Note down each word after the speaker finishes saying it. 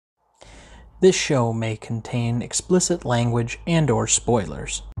This show may contain explicit language and/or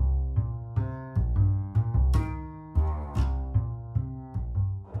spoilers.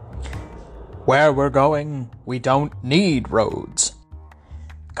 Where we're going, we don't need roads.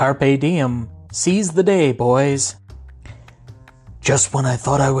 Carpe diem, seize the day, boys. Just when I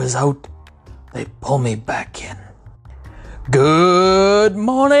thought I was out, they pull me back in. Good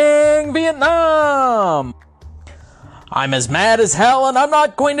morning, Vietnam! I'm as mad as hell and I'm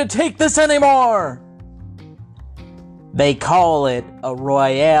not going to take this anymore! They call it a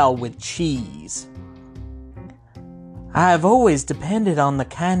Royale with cheese. I've always depended on the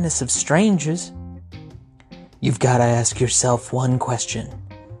kindness of strangers. You've got to ask yourself one question.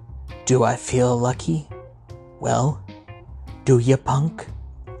 Do I feel lucky? Well, do you, punk?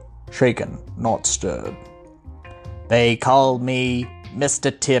 Shaken, not stirred. They call me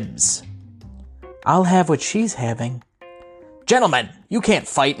Mr. Tibbs. I'll have what she's having. Gentlemen, you can't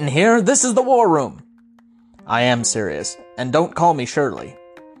fight in here. This is the war room. I am serious, and don't call me Shirley.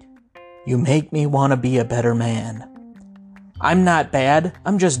 You make me want to be a better man. I'm not bad.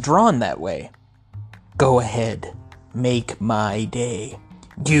 I'm just drawn that way. Go ahead. Make my day.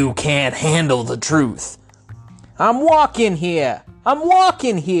 You can't handle the truth. I'm walking here. I'm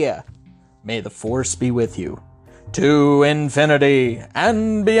walking here. May the force be with you. To infinity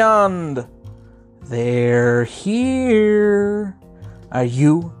and beyond. They're here. Are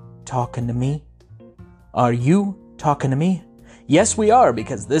you talking to me? Are you talking to me? Yes, we are,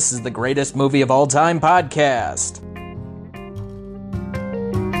 because this is the greatest movie of all time podcast.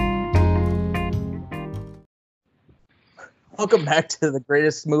 Welcome back to the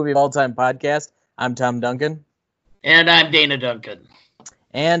greatest movie of all time podcast. I'm Tom Duncan. And I'm Dana Duncan.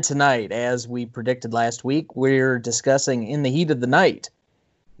 And tonight, as we predicted last week, we're discussing In the Heat of the Night,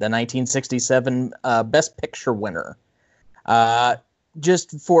 the 1967 Best Picture winner.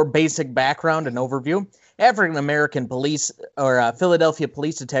 Just for basic background and overview, African-American police, or Philadelphia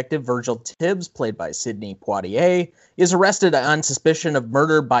police detective Virgil Tibbs, played by Sidney Poitier, is arrested on suspicion of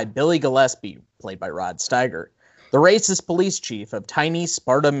murder by Billy Gillispie, played by Rod Steiger, the racist police chief of tiny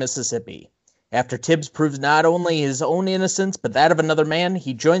Sparta, Mississippi. After Tibbs proves not only his own innocence, but that of another man,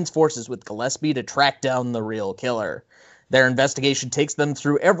 he joins forces with Gillespie to track down the real killer. Their investigation takes them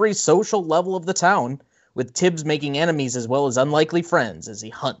through every social level of the town, with Tibbs making enemies as well as unlikely friends as he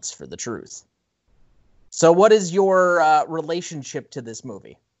hunts for the truth. So what is your relationship to this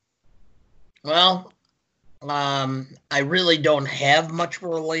movie? Well, I really don't have much of a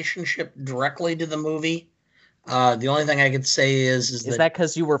relationship directly to the movie. The only thing I could say is that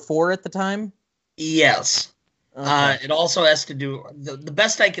because you were 4 at the time? Yes. Okay. It also has to do, the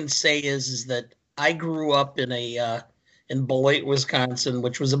best I can say is that I grew up in in Beloit, Wisconsin,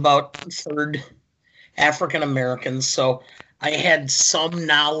 which was about a third African Americans. So I had some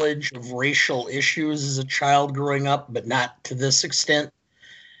knowledge of racial issues as a child growing up, but not to this extent.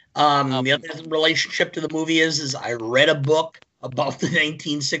 The other relationship to the movie is I read a book about the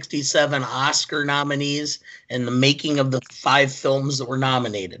 1967 Oscar nominees and the making of the 5 films that were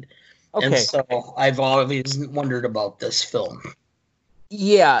nominated. Okay. And so I've always wondered about this film.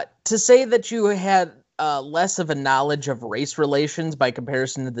 Yeah, to say that you had less of a knowledge of race relations by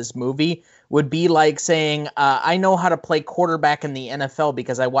comparison to this movie would be like saying, I know how to play quarterback in the NFL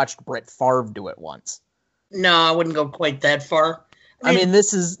because I watched Brett Favre do it once. No, I wouldn't go quite that far. I mean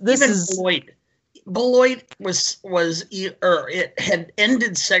this is Beloit it had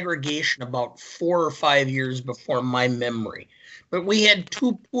ended segregation about 4 or 5 years before my memory. But we had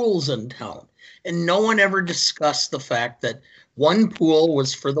 2 pools in town, and no one ever discussed the fact that one pool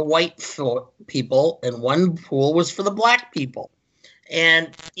was for the white people and one pool was for the black people.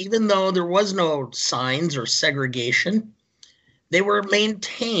 And even though there was no signs or segregation, they were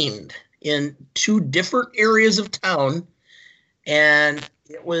maintained in 2 different areas of town, and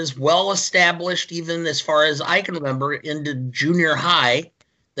it was well established, even as far as I can remember, into junior high,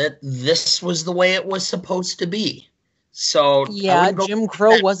 that this was the way it was supposed to be. So yeah, Jim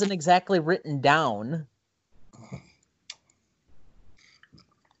Crow wasn't exactly written down.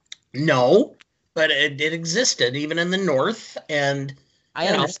 No, but it existed even in the North, and I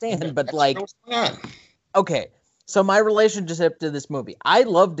understand, but like, okay. So my relationship to this movie, I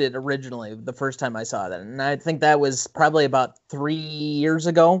loved it originally the first time I saw it, and I think that was probably about 3 years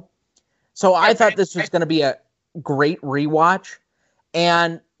ago. So I thought this was going to be a great rewatch,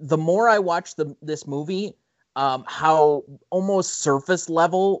 and the more I watched this movie, how almost surface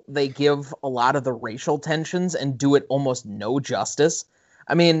level they give a lot of the racial tensions and do it almost no justice.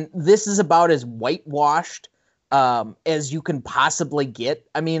 I mean, this is about as whitewashed as you can possibly get.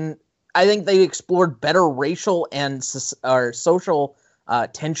 I mean, I think they explored better racial and social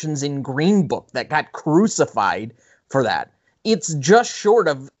tensions in Green Book that got crucified for that. It's just short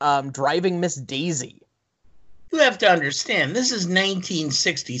of Driving Miss Daisy. You have to understand, this is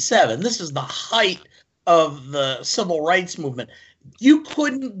 1967. This is the height of the civil rights movement. You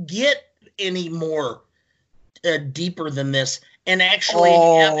couldn't get any more deeper than this and actually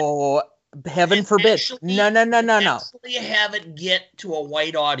heaven forbid. No. Actually have it get to a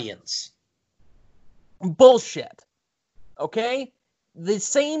white audience. Bullshit. Okay? The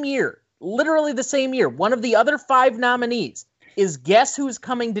same year, literally the same year, one of the other 5 nominees is Guess Who's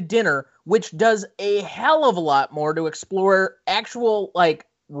Coming to Dinner, which does a hell of a lot more to explore actual, like,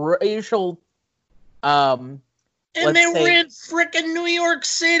 racial, and they were in frickin' New York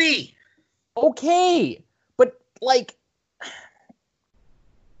City. Okay, but, like,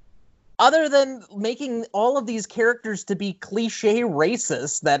 other than making all of these characters to be cliche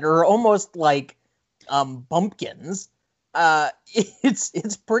racists that are almost like bumpkins,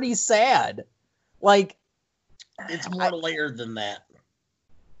 it's pretty sad. Like, it's more layered than that.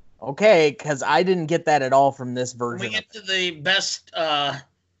 Okay, because I didn't get that at all from this version. When we get to the best,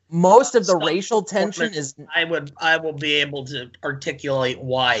 most of the racial tension is. I will be able to articulate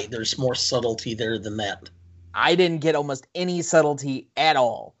why there's more subtlety there than that. I didn't get almost any subtlety at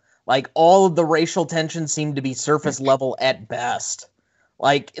all. Like, all of the racial tension seemed to be surface level at best.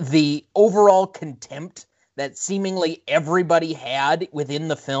 Like, the overall contempt that seemingly everybody had within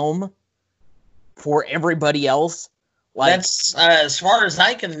the film for everybody else. Like, that's as far as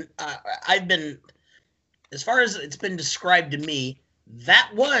I can. As far as it's been described to me, that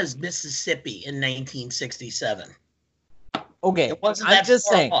was Mississippi in 1967. Okay, it wasn't. I'm just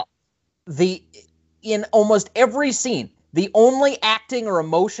saying. In almost every scene, the only acting or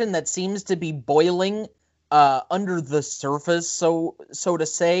emotion that seems to be boiling under the surface, so to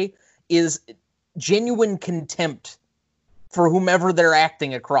say, is genuine contempt for whomever they're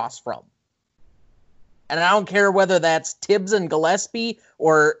acting across from. And I don't care whether that's Tibbs and Gillespie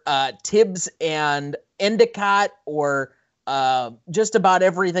or Tibbs and Endicott or just about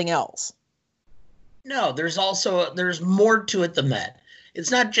everything else. No, there's more to it than that.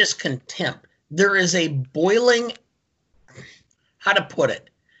 It's not just contempt. There is a boiling, how to put it?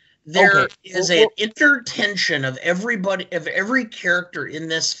 There is an intertension of every character in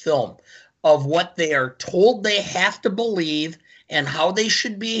this film of what they are told they have to believe and how they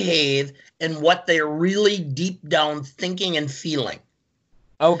should behave and what they're really deep down thinking and feeling.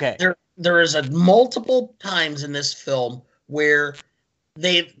 Okay. There is multiple times in this film where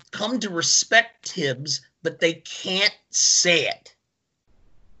they've come to respect Tibbs, but they can't say it.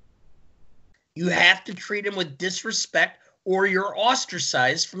 You have to treat him with disrespect or you're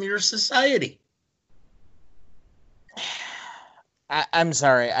ostracized from your society. I'm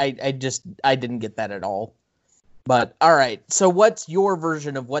sorry. I didn't get that at all. But, all right. So what's your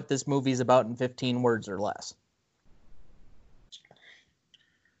version of what this movie is about in 15 words or less?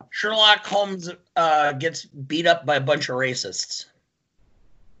 Sherlock Holmes gets beat up by a bunch of racists.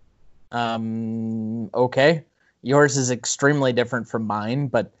 Okay. Yours is extremely different from mine,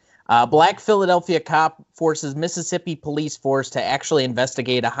 but Black Philadelphia cop forces Mississippi police force to actually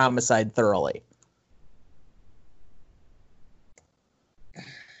investigate a homicide thoroughly.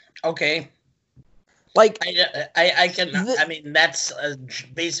 Okay. Like, I mean, that's a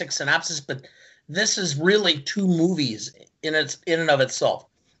basic synopsis, but this is really 2 movies in and of itself.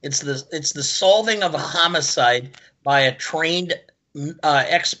 It's the solving of a homicide by a trained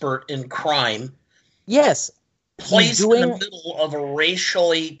expert in crime. Yes. Placed in the middle of a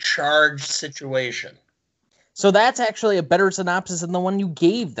racially charged situation. So that's actually a better synopsis than the one you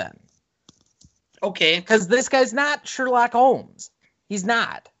gave then. Okay. Because this guy's not Sherlock Holmes. He's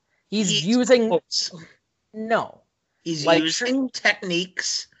not. He's using... Close. No. He's using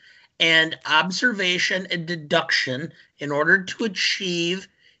techniques and observation and deduction in order to achieve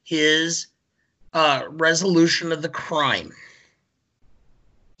his resolution of the crime.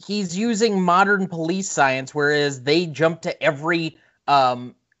 He's using modern police science, whereas they jump to every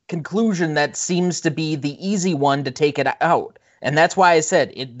conclusion that seems to be the easy one to take it out. And that's why I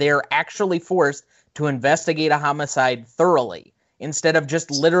said they're actually forced to investigate a homicide thoroughly, instead of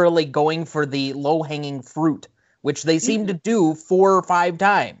just literally going for the low-hanging fruit, which they seem to do 4 or 5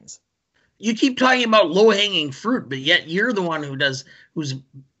 times. You keep talking about low-hanging fruit, but yet you're the one who's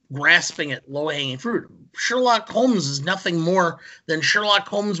grasping at low-hanging fruit. Sherlock Holmes is nothing more than Sherlock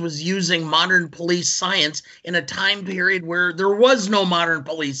Holmes was using modern police science in a time period where there was no modern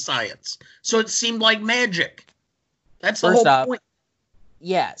police science. So it seemed like magic. That's the whole point.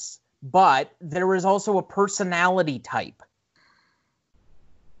 Yes, but there was also a personality type.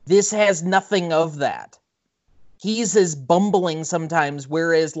 This has nothing of that. he's as bumbling sometimes,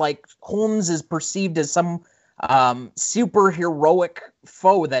 whereas like Holmes is perceived as some super heroic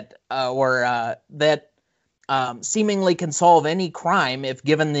foe that seemingly can solve any crime if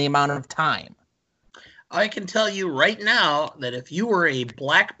given the amount of time. I can tell you right now that if you were a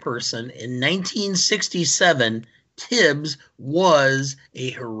black person in 1967, Tibbs was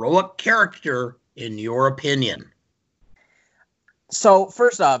a heroic character, in your opinion. So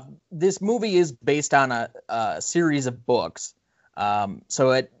first off, this movie is based on a series of books.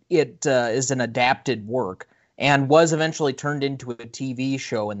 So it is an adapted work and was eventually turned into a TV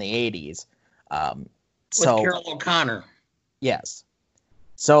show in the 80s. With Carol O'Connor. Yes.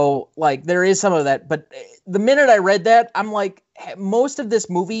 So, like, there is some of that. But the minute I read that, I'm like, most of this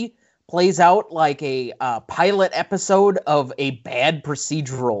movie plays out like a pilot episode of a bad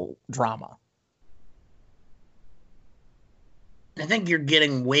procedural drama. I think you're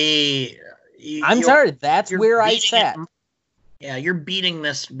getting way... I'm sorry, that's where I sat. Yeah, you're beating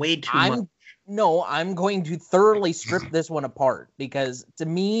this way too much. No, I'm going to thoroughly strip this one apart, because to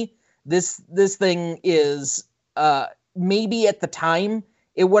me, this thing is maybe at the time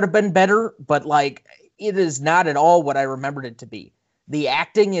it would have been better, but like it is not at all what I remembered it to be. The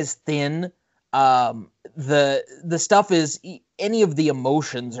acting is thin. The stuff is, any of the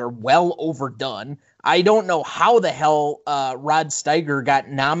emotions are well overdone. I don't know how the hell Rod Steiger got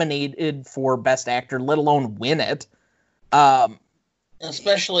nominated for Best Actor, let alone win it.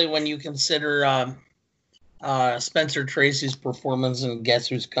 Especially when you consider Spencer Tracy's performance in Guess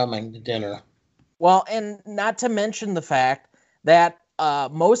Who's Coming to Dinner. Well, and not to mention the fact that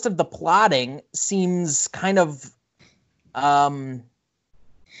most of the plotting seems kind of, I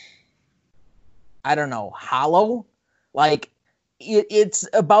don't know, hollow. Like, it's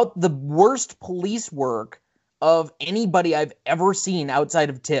about the worst police work of anybody I've ever seen outside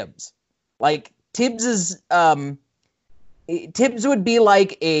of Tibbs. Like, Tibbs would be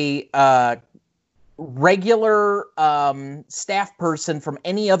like a regular staff person from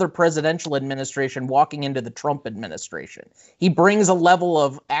any other presidential administration walking into the Trump administration. He brings a level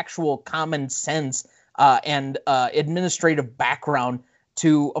of actual common sense and administrative background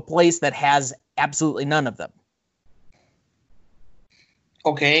to a place that has absolutely none of them.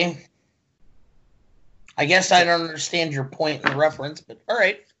 Okay. I guess I don't understand your point and reference, but all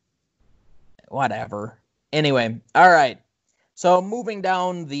right. Whatever. Anyway, all right. So moving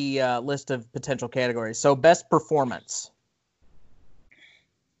down the list of potential categories. So best performance.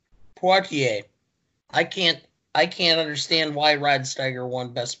 Poitier. I can't understand why Rod Steiger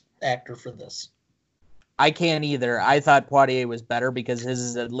won Best Actor for this. I can't either. I thought Poitier was better because his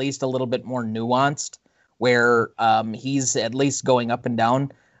is at least a little bit more nuanced, where he's at least going up and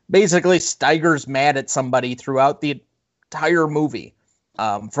down. Basically, Steiger's mad at somebody throughout the entire movie,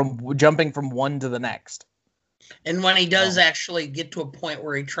 from jumping from one to the next. And when he does actually get to a point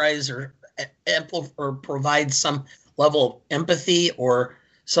where he tries or provides some level of empathy or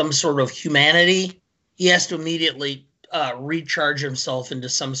some sort of humanity, he has to immediately recharge himself into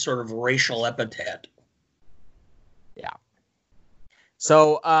some sort of racial epithet. Yeah.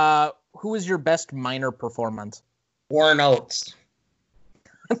 So, who is your best minor performance? Warren Oates.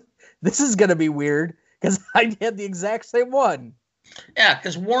 This is going to be weird because I had the exact same one. Yeah,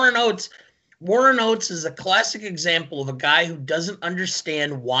 because Warren Oates is a classic example of a guy who doesn't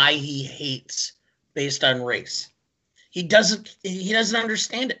understand why he hates based on race. He doesn't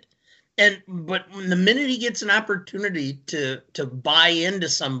understand it. But the minute he gets an opportunity to buy into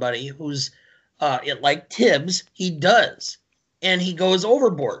somebody who's like Tibbs, he does. And he goes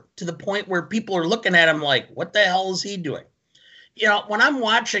overboard to the point where people are looking at him like, what the hell is he doing? You know, when I'm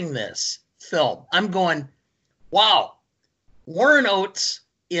watching this film, I'm going, wow, Warren Oates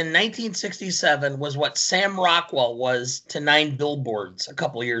in 1967 was what Sam Rockwell was to 9 Billboards a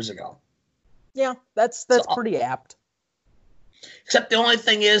couple years ago. Yeah, that's pretty apt. Except the only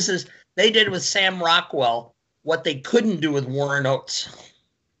thing is they did with Sam Rockwell what they couldn't do with Warren Oates,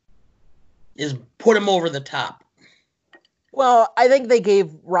 is put him over the top. Well, I think they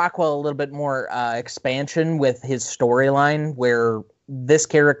gave Rockwell a little bit more expansion with his storyline, where this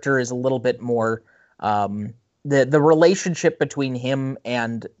character is a little bit more... The relationship between him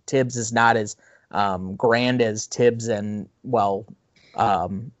and Tibbs is not as grand as Tibbs and,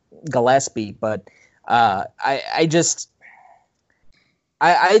 Gillespie, but I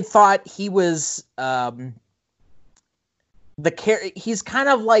thought he was he's kind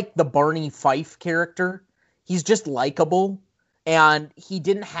of like the Barney Fife character. He's just likable, and he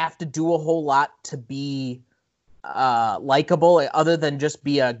didn't have to do a whole lot to be likable other than just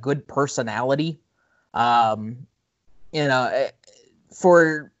be a good personality. For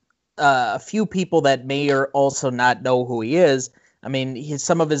a few people that may or also not know who he is. I mean,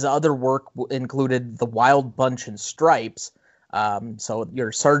 some of his other work included The Wild Bunch and Stripes. So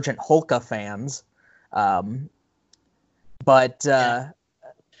your Sergeant Hulka fans. But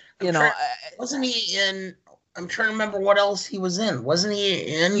wasn't he in? I'm trying to remember what else he was in. Wasn't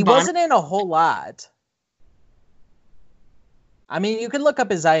he in? He wasn't in a whole lot. I mean, you could look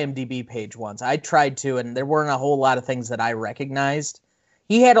up his IMDb page once. I tried to, and there weren't a whole lot of things that I recognized.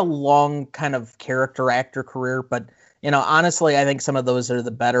 He had a long kind of character actor career, but honestly, I think some of those are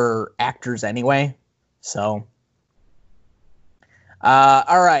the better actors anyway. So,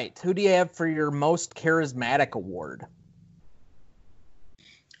 all right, who do you have for your most charismatic award?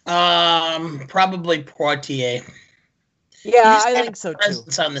 Probably Poitier. Yeah, I think so too.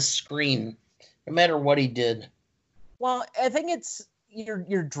 Presence on the screen, no matter what he did. Well, I think it's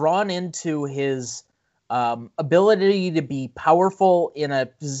you're drawn into his ability to be powerful in a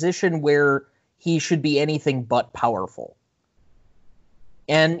position where he should be anything but powerful.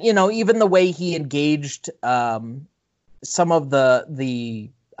 And even the way he engaged some of the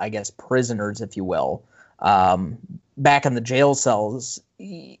I guess prisoners, if you will, back in the jail cells,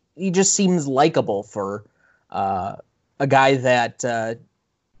 he just seems likable for a guy that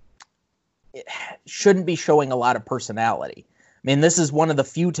shouldn't be showing a lot of personality. I mean, this is one of the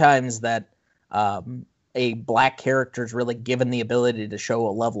few times that a black character is really given the ability to show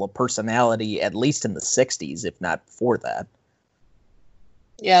a level of personality, at least in the 60s, if not before that.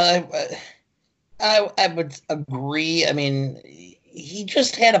 Yeah, I would agree. I mean, he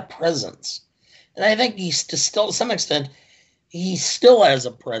just had a presence. And I think he's still, to some extent, he still has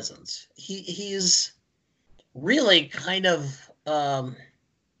a presence. He's really kind of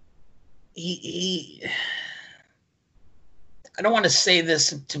he I don't want to say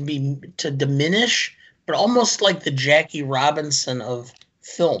this to diminish, but almost like the Jackie Robinson of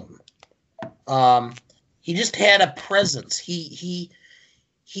film. He just had a presence. He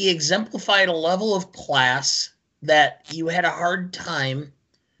exemplified a level of class that you had a hard time.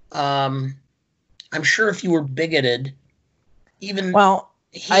 I'm sure if you were bigoted, even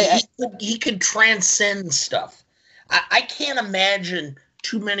he could transcend stuff. I can't imagine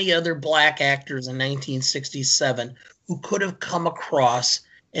too many other black actors in 1967 who could have come across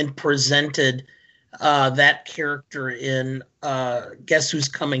and presented that character in Guess Who's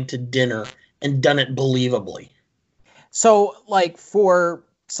Coming to Dinner and done it believably. So, like, for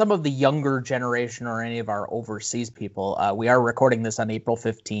some of the younger generation or any of our overseas people, we are recording this on April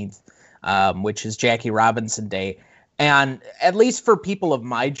 15th, which is Jackie Robinson Day. And at least for people of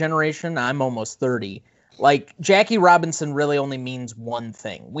my generation, I'm almost 30, like, Jackie Robinson really only means one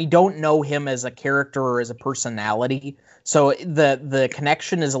thing. We don't know him as a character or as a personality, so the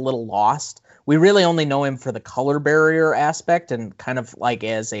connection is a little lost. We really only know him for the color barrier aspect and kind of like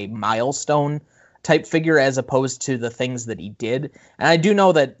as a milestone type figure as opposed to the things that he did. And I do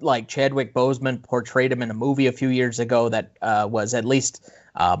know that, like, Chadwick Boseman portrayed him in a movie a few years ago that was at least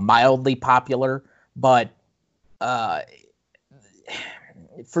mildly popular, but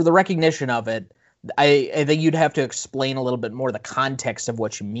for the recognition of it, I think you'd have to explain a little bit more the context of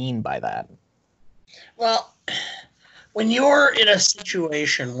what you mean by that. Well, when you're in a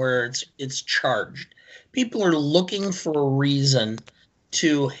situation where it's charged, people are looking for a reason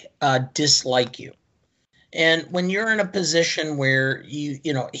to dislike you. And when you're in a position where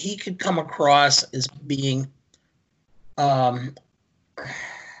he could come across as being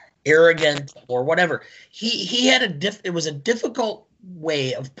arrogant or whatever, he had it was a difficult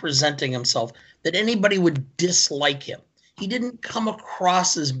way of presenting himself that anybody would dislike him. He didn't come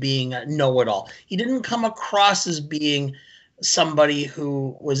across as being a know-it-all. He didn't come across as being somebody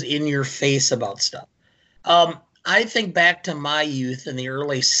who was in your face about stuff. I think back to my youth in the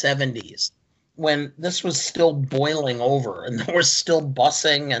early 70s when this was still boiling over and there was still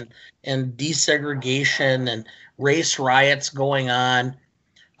busing and desegregation and race riots going on.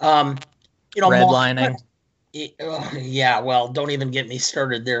 Redlining. Yeah, well, don't even get me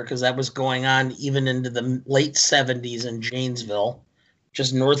started there because that was going on even into the late 70s in Janesville,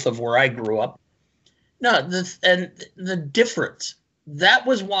 just north of where I grew up. No, the difference, that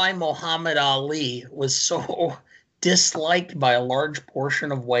was why Muhammad Ali was so disliked by a large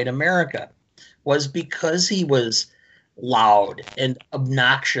portion of white America, was because he was loud and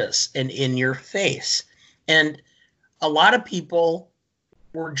obnoxious and in your face. And a lot of people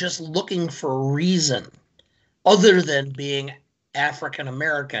were just looking for a reason other than being African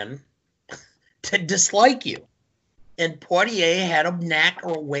American to dislike you. And Poitier had a knack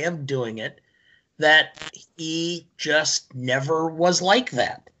or a way of doing it that he just never was like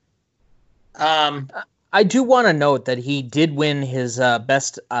that. I do want to note that he did win his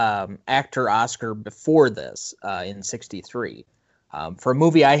best actor Oscar before this in '63 for a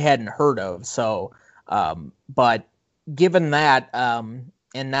movie I hadn't heard of. So, but given that and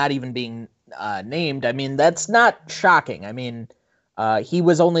not even being named, I mean, that's not shocking. I mean, he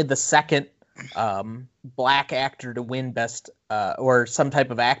was only the second black actor to win best or some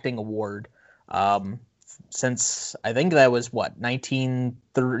type of acting award since I think that was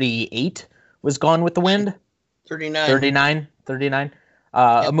 1938 was Gone with the Wind. 39. 39. Yep.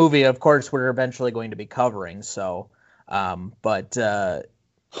 A movie, of course, we're eventually going to be covering. So, but I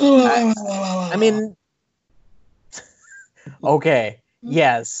mean, okay,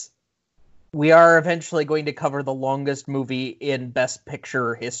 yes, we are eventually going to cover the longest movie in Best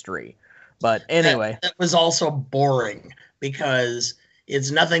Picture history. But anyway, that was also boring because it's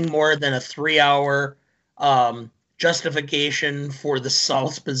nothing more than a 3-hour justification for the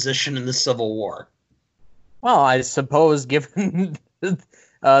South's position in the Civil War. well, I suppose given the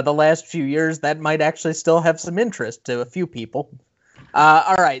last few years, that might actually still have some interest to a few people.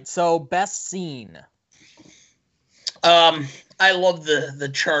 All right, so best scene. I love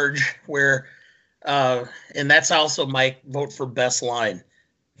the charge where, and that's also my vote for best line.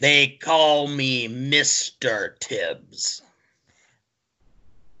 They call me Mr. Tibbs.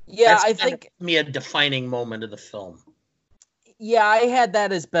 Yeah, That's I kind think of me a defining moment of the film. yeah, I had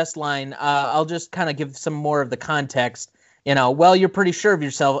that as best line. I'll just kind of give some more of the context. Well, you're pretty sure of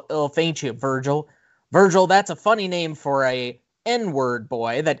yourself, ain't you, Virgil? Virgil, that's a funny name for a N-word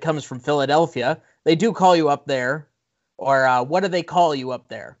boy that comes from Philadelphia. They do call you up there. Or what do they call you up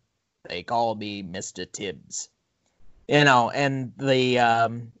there? They call me Mr. Tibbs. And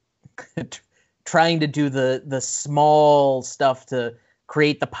the trying to do the small stuff to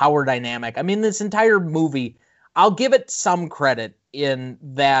create the power dynamic. I mean, this entire movie, I'll give it some credit in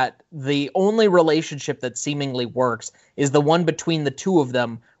that the only relationship that seemingly works is the one between the two of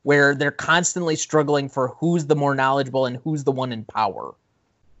them, where they're constantly struggling for who's the more knowledgeable and who's the one in power.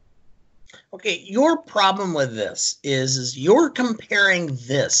 Okay, your problem with this is you're comparing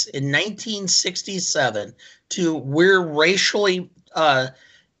this in 1967 to where racially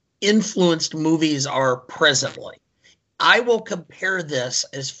influenced movies are presently. I will compare this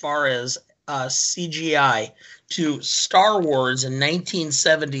as far as CGI to Star Wars in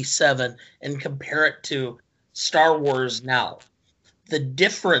 1977 and compare it to Star Wars now. The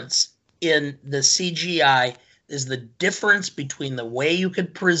difference in the CGI is the difference between the way you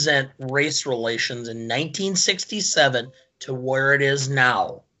could present race relations in 1967 to where it is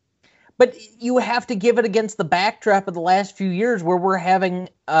now. But you have to give it against the backdrop of the last few years where we're having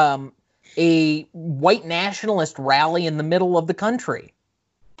a white nationalist rally in the middle of the country.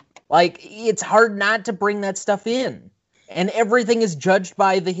 Like, it's hard not to bring that stuff in. And everything is judged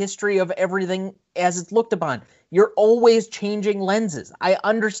by the history of everything as it's looked upon. You're always changing lenses. I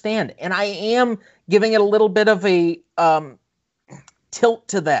understand. And I am giving it a little bit of a tilt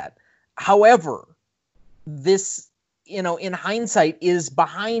to that. However, this, in hindsight, is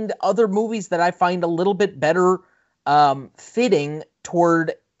behind other movies that I find a little bit better fitting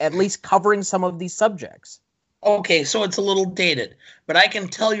toward at least covering some of these subjects. Okay, so it's a little dated, but I can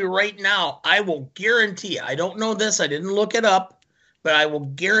tell you right now, I will guarantee, I don't know this, I didn't look it up, but I will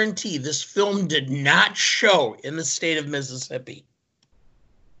guarantee this film did not show in the state of Mississippi.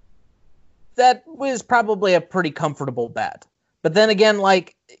 That was probably a pretty comfortable bet. But then again,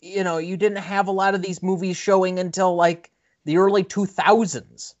 you didn't have a lot of these movies showing until the early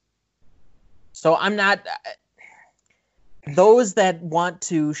 2000s. So I'm not... Those that want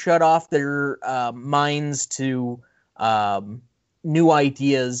to shut off their minds to new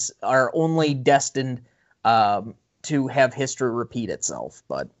ideas are only destined to have history repeat itself.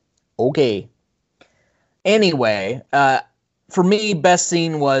 But okay. Anyway, for me, best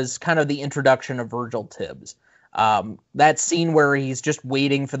scene was kind of the introduction of Virgil Tibbs. That scene where he's just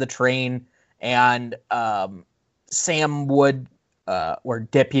waiting for the train and Sam Wood, or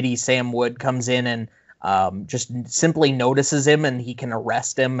Deputy Sam Wood, comes in and just simply notices him and he can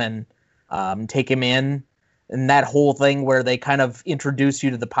arrest him and take him in. And that whole thing where they kind of introduce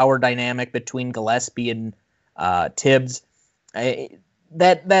you to the power dynamic between Gillespie and Tibbs.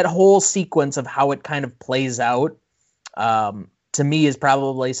 That whole sequence of how it kind of plays out, to me, is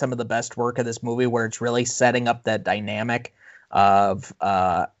probably some of the best work of this movie, where it's really setting up that dynamic of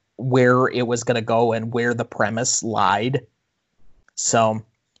where it was going to go and where the premise lied. So,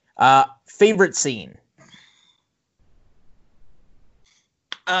 favorite scene?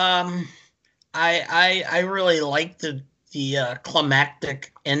 I really like the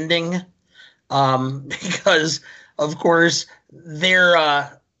climactic ending, because of course they're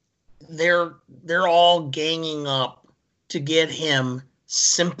they're all ganging up to get him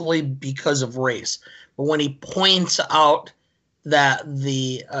simply because of race. But when he points out that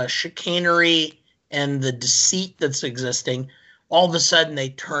the chicanery and the deceit that's existing, all of a sudden they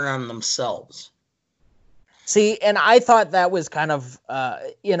turn on themselves. See, and I thought that was kind of,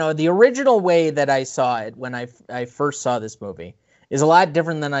 the original way that I saw it when I first saw this movie is a lot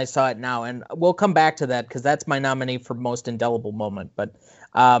different than I saw it now. And we'll come back to that because that's my nominee for most indelible moment. But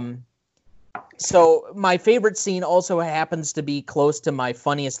so my favorite scene also happens to be close to my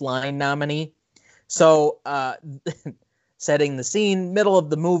funniest line nominee. So setting the scene, middle of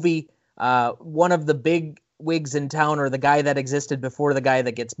the movie, one of the big wigs in town, or the guy that existed before the guy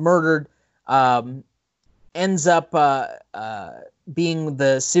that gets murdered, ends up being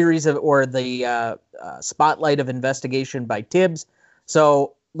the series of, or the spotlight of investigation by Tibbs.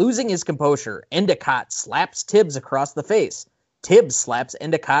 So, losing his composure, Endicott slaps Tibbs across the face. Tibbs slaps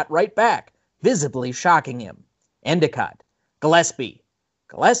Endicott right back, visibly shocking him. Endicott, Gillespie,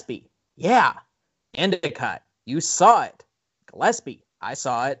 yeah. Endicott, you saw it. Gillespie, I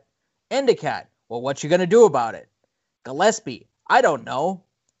saw it. Endicott, well, what you gonna do about it? Gillespie, I don't know.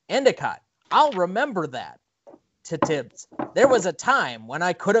 Endicott, I'll remember that. To Tibbs, there was a time when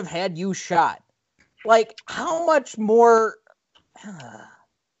I could have had you shot. Like, how much more...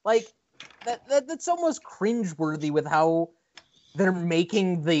 like, that's almost cringeworthy with how they're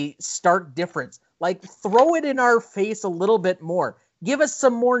making the stark difference. Like, throw it in our face a little bit more. Give us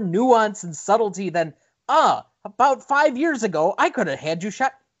some more nuance and subtlety than, about 5 years ago, I could have had you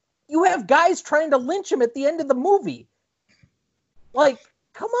shot. You have guys trying to lynch him at the end of the movie. Like,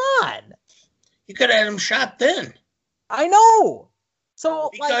 come on. You could have had him shot then. I know. So,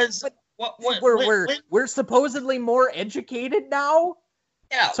 because we're supposedly more educated now.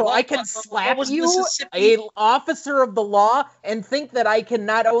 Yeah. So I can slap you, an officer of the law, and think that I can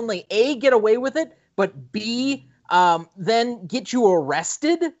not only A, get away with it, but B, then get you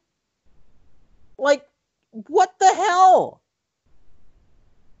arrested? Like, what the hell?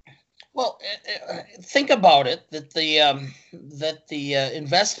 Well, think about it. That the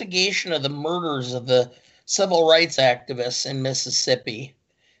investigation of the murders of the civil rights activists in Mississippi,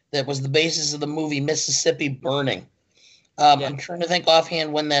 that was the basis of the movie Mississippi Burning. I'm trying to think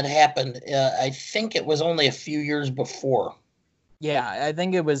offhand when that happened. I think it was only a few years before. Yeah, I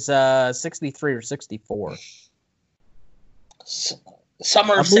think it was 63 or 64.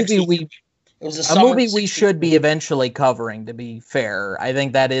 Summer of 63. It was a movie we should be eventually covering, to be fair. I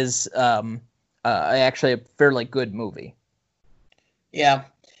think that is actually a fairly good movie. Yeah,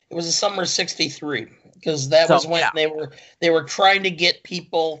 it was the summer of 63, because that was when they were trying to get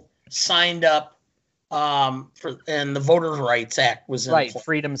people signed up and the Voters' Rights Act was in place.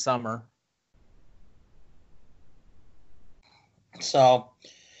 Freedom Summer. So,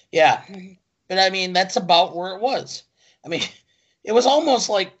 yeah. But I mean, that's about where it was. I mean, it was almost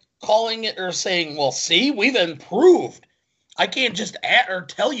like calling it or saying, well, see, we've improved. I can't just or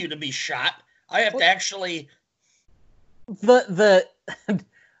tell you to be shot. I have to actually... The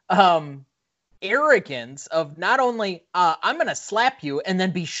arrogance of not only, I'm going to slap you and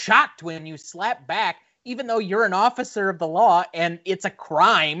then be shocked when you slap back, even though you're an officer of the law and it's a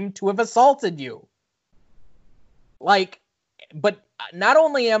crime to have assaulted you. Like, but not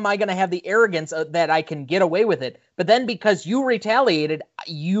only am I going to have the arrogance that I can get away with it, but then because you retaliated,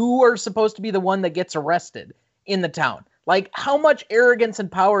 you are supposed to be the one that gets arrested in the town. Like, how much arrogance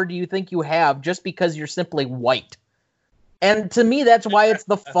and power do you think you have just because you're simply white? And to me, that's why it's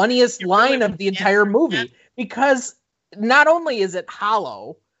the funniest line of the entire movie. Because not only is it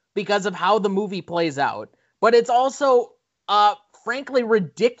hollow because of how the movie plays out, but it's also, frankly,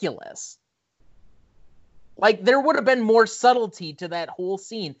 ridiculous. Like, there would have been more subtlety to that whole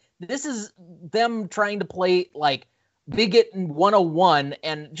scene. This is them trying to play, like, Bigot 101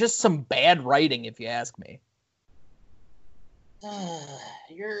 and just some bad writing, if you ask me.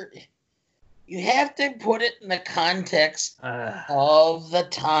 You have to put it in the context of the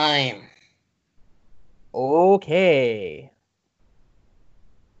time. Okay.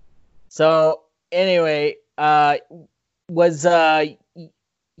 So, anyway, was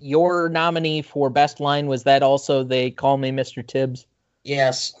your nominee for best line, was that also They Call Me Mr. Tibbs?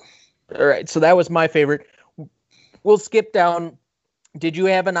 Yes. All right, so that was my favorite. We'll skip down. Did you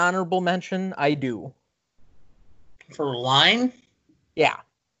have an honorable mention? I do. For line? Yeah.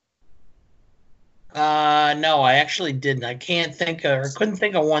 No, I actually didn't. I couldn't think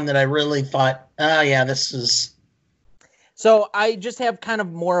of one that I really thought, yeah, this is... So I just have kind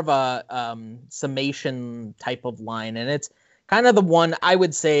of more of a summation type of line, and it's kind of the one I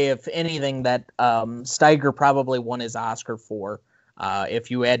would say, if anything, that Steiger probably won his Oscar for.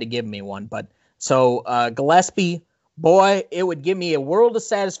 if you had to give me one. But so Gillespie, boy, it would give me a world of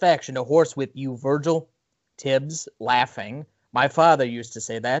satisfaction to horse with you, Virgil. Tibbs, laughing. My father used to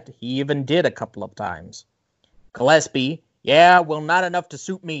say that. He even did a couple of times. Gillespie, yeah, well, not enough to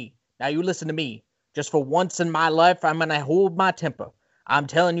suit me. Now you listen to me. Just for once in my life, I'm going to hold my temper. I'm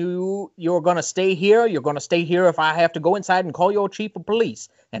telling you, you're going to stay here. You're going to stay here if I have to go inside and call your chief of police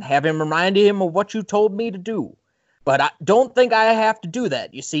and have him remind him of what you told me to do. But I don't think I have to do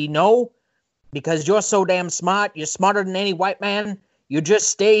that. You see, no, because you're so damn smart. You're smarter than any white man. You just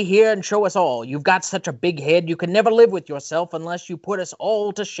stay here and show us all. You've got such a big head, you can never live with yourself unless you put us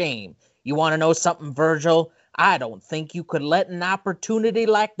all to shame. You want to know something, Virgil? I don't think you could let an opportunity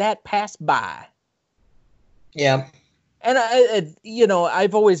like that pass by. Yeah. And,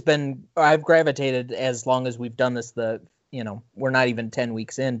 I've gravitated, as long as we've done this, we're not even 10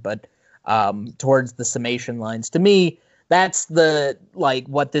 weeks in, but towards the summation lines. To me, that's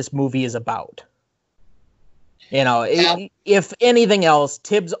what this movie is about. If anything else,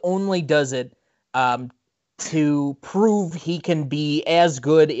 Tibbs only does it to prove he can be as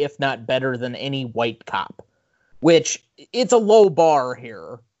good, if not better, than any white cop. Which, it's a low bar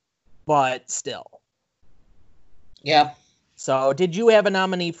here, but still. Yeah. So, did you have a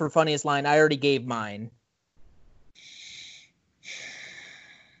nominee for funniest line? I already gave mine.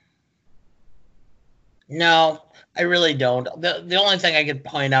 No, I really don't. The only thing I could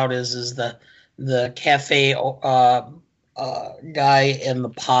point out is the cafe guy and the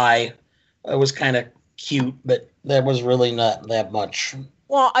pie. It was kind of cute, but that was really not that much.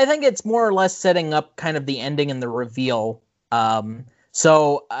 Well, I think it's more or less setting up kind of the ending and the reveal.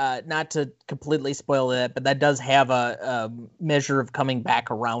 So not to completely spoil that, but that does have a measure of coming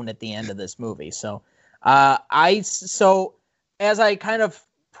back around at the end of this movie. So as I kind of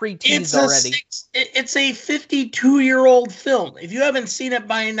pre-teased already, it's a 52-year-old film. If you haven't seen it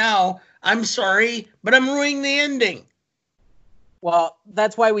by now, I'm sorry, but I'm ruining the ending. Well,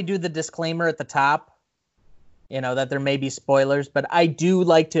 that's why we do the disclaimer at the top. That there may be spoilers, but I do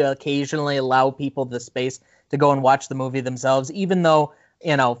like to occasionally allow people the space to go and watch the movie themselves, even though,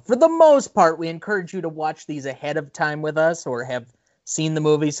 for the most part, we encourage you to watch these ahead of time with us or have seen the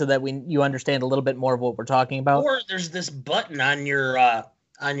movie so that you understand a little bit more of what we're talking about. Or there's this button on your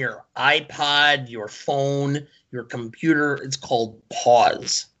iPod, your phone, your computer. It's called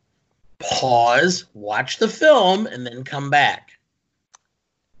pause. Pause, watch the film, and then come back.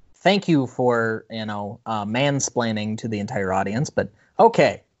 Thank you for, mansplaining to the entire audience, but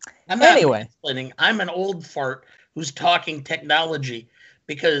okay. I'm not mansplaining. I'm an old fart who's talking technology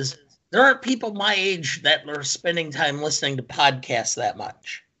because there aren't people my age that are spending time listening to podcasts that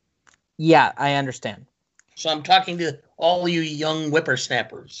much. Yeah, I understand. So I'm talking to all you young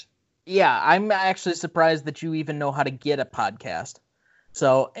whippersnappers. Yeah, I'm actually surprised that you even know how to get a podcast.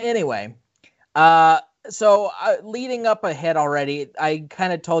 So anyway, leading up ahead already, I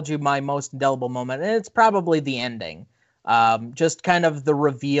kind of told you my most indelible moment, and it's probably the ending. Just kind of the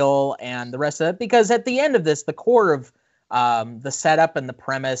reveal and the rest of it, because at the end of this, the core of the setup and the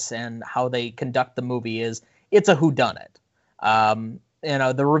premise and how they conduct the movie it's a whodunit.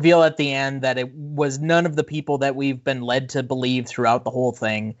 The reveal at the end that it was none of the people that we've been led to believe throughout the whole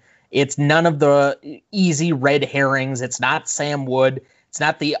thing. It's none of the easy red herrings. It's not Sam Wood. It's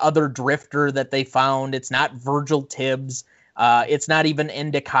not the other drifter that they found. It's not Virgil Tibbs. It's not even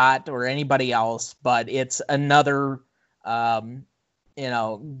Endicott or anybody else, but it's another,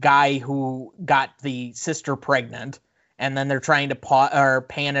 guy who got the sister pregnant, and then they're trying to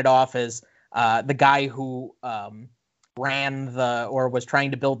pan it off as the guy who was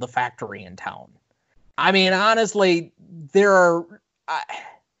trying to build the factory in town. I mean, honestly, there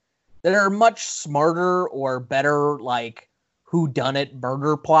are much smarter or better whodunit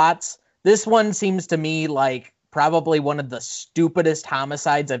murder plots. This one seems to me like probably one of the stupidest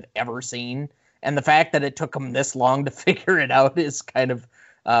homicides I've ever seen. And the fact that it took them this long to figure it out is kind of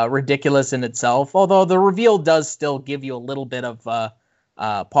ridiculous in itself. Although the reveal does still give you a little bit of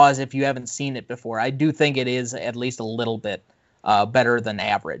pause if you haven't seen it before. I do think it is at least a little bit better than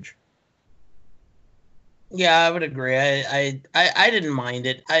average. Yeah, I would agree. I didn't mind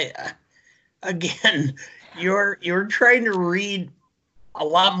it. Again, you're trying to read a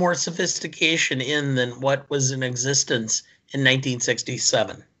lot more sophistication in than what was in existence in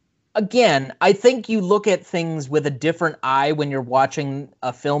 1967. Again, I think you look at things with a different eye when you're watching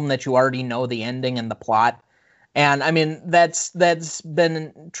a film that you already know the ending and the plot. And I mean, that's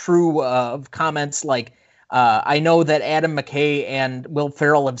been true of comments like, I know that Adam McKay and Will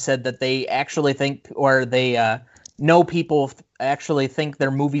Ferrell have said that they actually think, or they know people actually think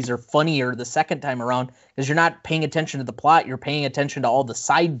their movies are funnier the second time around because you're not paying attention to the plot, you're paying attention to all the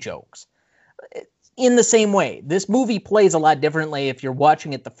side jokes. In the same way, this movie plays a lot differently if you're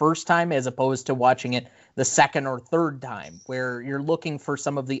watching it the first time as opposed to watching it the second or third time, where you're looking for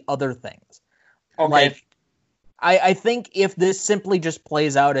some of the other things. Okay. Like, I think if this simply just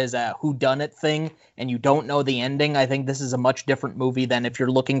plays out as a whodunit thing and you don't know the ending, I think this is a much different movie than if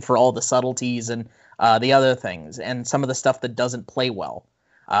you're looking for all the subtleties and the other things and some of the stuff that doesn't play well.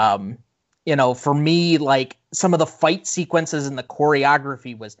 For me, like, some of the fight sequences and the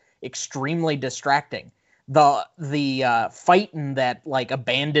choreography was extremely distracting. The fight in that, like,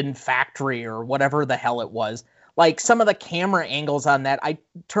 abandoned factory or whatever the hell it was, like, some of the camera angles on that, I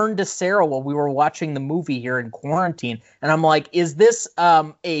turned to Sarah while we were watching the movie here in quarantine, and I'm like, is this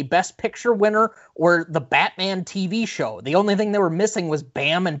a Best Picture winner or the Batman TV show? The only thing they were missing was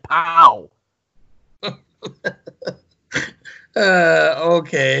Bam and Pow.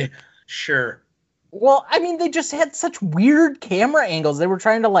 Okay, sure. Well, I mean, they just had such weird camera angles. They were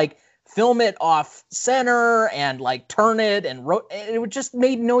trying to, like, film it off center and, like, turn it, and it just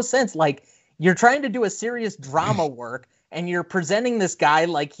made no sense. Like, you're trying to do a serious drama work, and you're presenting this guy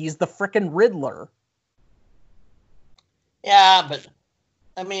like he's the frickin' Riddler. Yeah, but,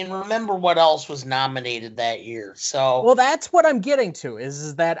 I mean, remember what else was nominated that year, so... Well, that's what I'm getting to,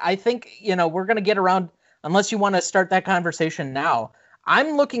 is that I think, we're going to get around, unless you want to start that conversation now.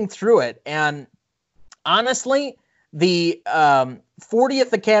 I'm looking through it, and honestly, the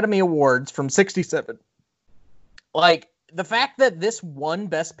 40th Academy Awards from 1967, like, the fact that this won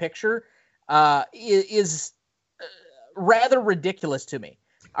Best Picture is rather ridiculous to me.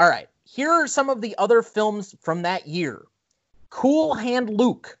 All right, here are some of the other films from that year. Cool Hand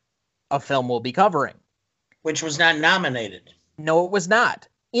Luke, a film we'll be covering. Which was not nominated. No, it was not.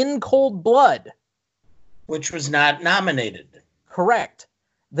 In Cold Blood. Which was not nominated. Correct.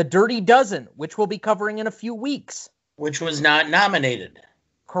 The Dirty Dozen, which we'll be covering in a few weeks. Which was not nominated.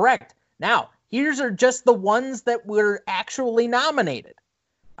 Correct. Now, here's are just the ones that were actually nominated.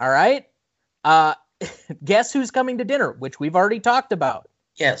 All right? Guess Who's Coming to Dinner, which we've already talked about.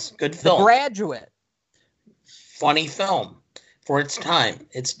 Yes, good film. The Graduate. Funny film for its time.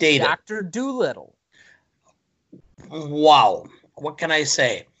 It's dated. Dr. Dolittle. Wow. What can I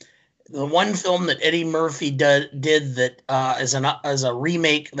say? The one film that Eddie Murphy did that as a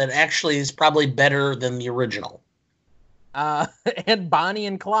remake that actually is probably better than the original. And Bonnie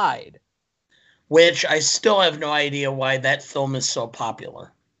and Clyde. Which I still have no idea why that film is so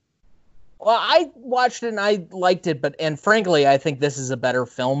popular. Well, I watched it and I liked it, and frankly, I think this is a better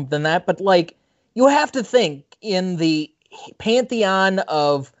film than that. But, like, you have to think in the pantheon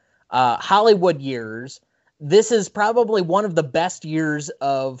of Hollywood years, this is probably one of the best years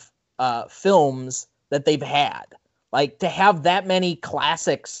of films that they've had. Like, to have that many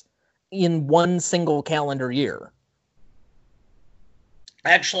classics in one single calendar year.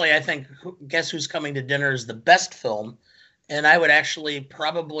 Actually, I think Guess Who's Coming to Dinner is the best film. And I would actually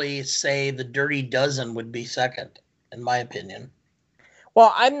probably say The Dirty Dozen would be second, in my opinion.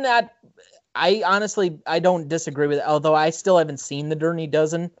 Well, I honestly don't disagree with it, although I still haven't seen The Dirty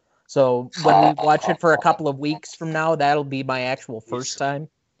Dozen. So when we watch it for a couple of weeks from now, that'll be my actual first time.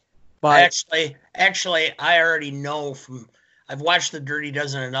 But actually, I already know I've watched The Dirty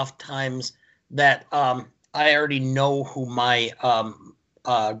Dozen enough times that I already know who my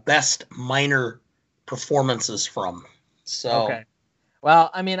best minor performance is from. So, okay.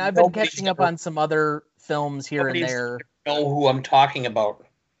 Well, I mean, I've been catching up on some other films here and there. Know who I'm talking about,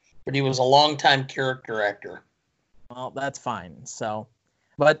 but he was a longtime character actor. Well, that's fine. So,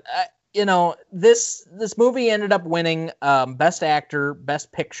 but this movie ended up winning Best Actor,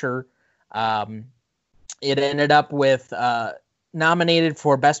 Best Picture. It ended up with nominated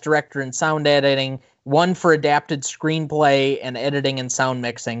for Best Director and Sound Editing, won for Adapted Screenplay and Editing and Sound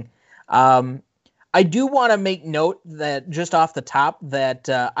Mixing. I do want to make note that just off the top that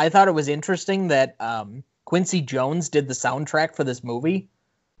I thought it was interesting that Quincy Jones did the soundtrack for this movie,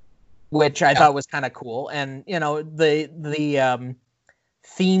 which I thought was kind of cool. And, the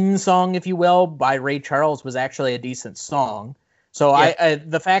theme song, if you will, by Ray Charles was actually a decent song. So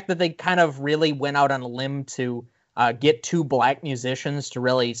the fact that they kind of really went out on a limb to get two black musicians to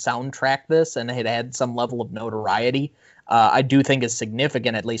really soundtrack this, and it had some level of notoriety, I do think is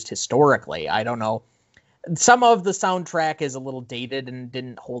significant, at least historically. I don't know. Some of the soundtrack is a little dated and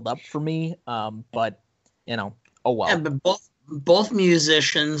didn't hold up for me, but, oh well. Yeah, but both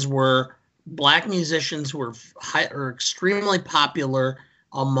musicians were black musicians who were extremely popular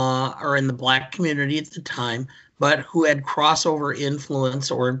or in the black community at the time, but who had crossover influence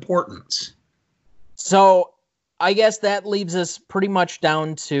or importance. So I guess that leaves us pretty much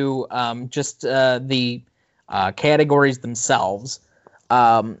down to just the categories themselves.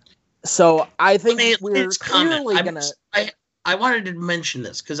 So I think we're clearly going to... I wanted to mention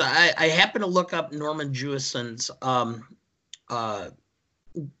this because I happened to look up Norman Jewison's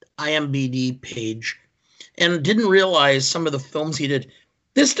IMDb page and didn't realize some of the films he did.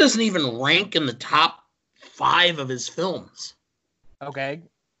 This doesn't even rank in the top 5 of his films. Okay.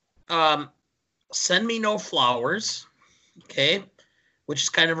 Send Me No Flowers, okay, which is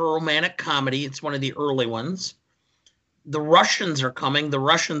kind of a romantic comedy. It's one of the early ones. The Russians are coming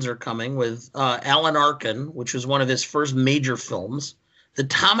with Alan Arkin, which was one of his first major films. The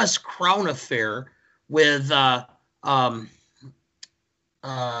Thomas Crown Affair with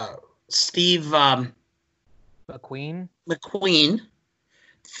Steve McQueen.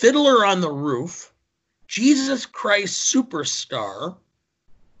 Fiddler on the Roof. Jesus Christ Superstar.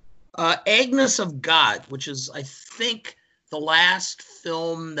 Agnes of God, which is, I think, the last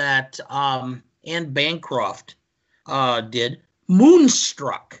film that Anne Bancroft did.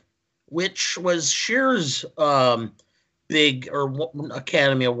 Moonstruck, which was Cher's big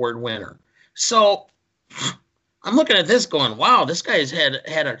Academy Award winner. So I'm looking at this going, wow, this guy's had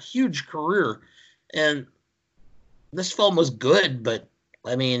a huge career. And this film was good, but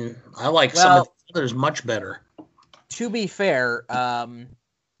I mean, I like some of the others much better. To be fair,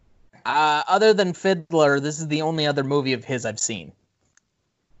 other than Fiddler, this is the only other movie of his I've seen.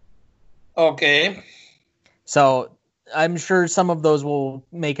 Okay. So I'm sure some of those will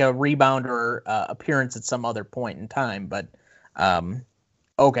make a rebound or appearance at some other point in time, but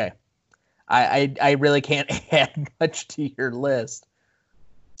okay. I really can't add much to your list.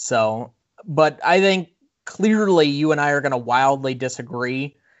 So, but I think clearly you and I are going to wildly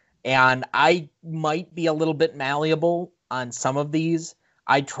disagree, and I might be a little bit malleable on some of these.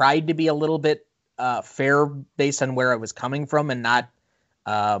 I tried to be a little bit fair based on where I was coming from and not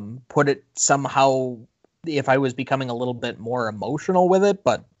put it somehow if I was becoming a little bit more emotional with it.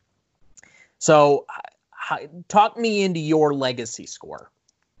 But so talk me into your legacy score.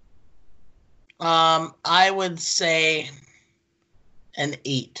 I would say an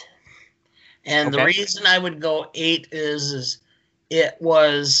 8. And the reason I would go 8 is it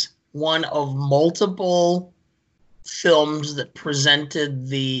was one of multiple films that presented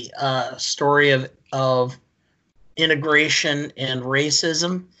the story of integration and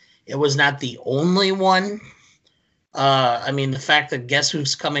racism. It was not the only one. I mean, the fact that Guess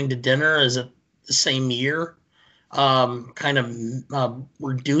Who's Coming to Dinner is the same year kind of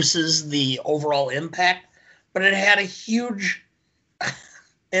reduces the overall impact, but it had a huge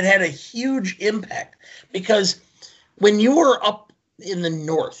impact because when you were up in the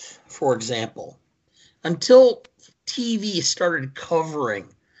North, for example, until TV started covering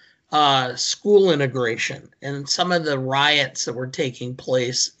school integration and some of the riots that were taking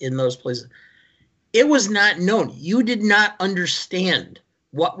place in those places, it was not known. You did not understand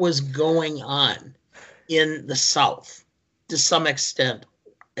what was going on in the South to some extent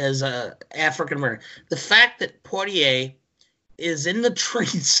as a African American. The fact that Poitier is in the train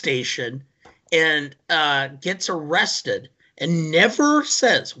station and gets arrested and never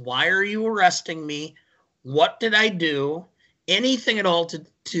says, why are you arresting me? What did I do? Anything at all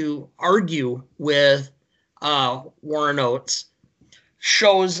to argue with Warren Oates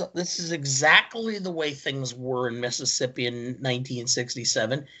shows this is exactly the way things were in Mississippi in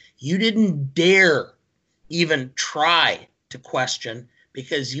 1967. You didn't dare even try to question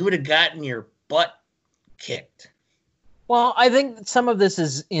because you would have gotten your butt kicked. Well, I think some of this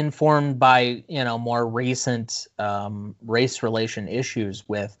is informed by, more recent race relation issues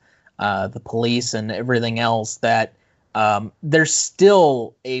with the police and everything else that there's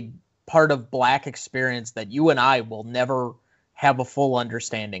still a part of Black experience that you and I will never have a full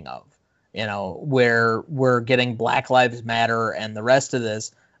understanding of, where we're getting Black Lives Matter and the rest of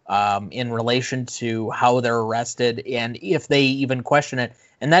this in relation to how they're arrested and if they even question it.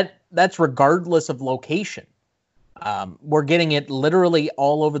 And that's regardless of location. We're getting it literally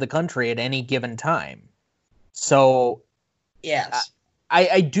all over the country at any given time. So, yes,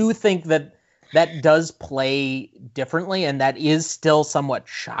 I do think that does play differently, and that is still somewhat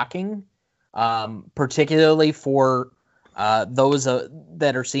shocking, particularly for those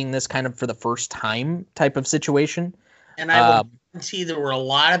that are seeing this kind of for the first time type of situation. And I would see there were a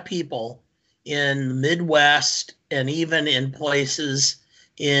lot of people in the Midwest and even in places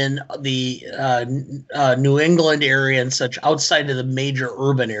in the New England area and such outside of the major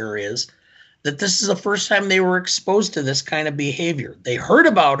urban areas that this is the first time they were exposed to this kind of behavior. They heard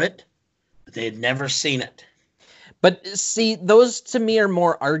about it, but they had never seen it. But see, those to me are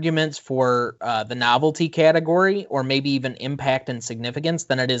more arguments for the novelty category, or maybe even impact and significance,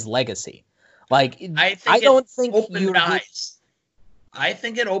 than it is legacy. Like, I don't think opened eyes. I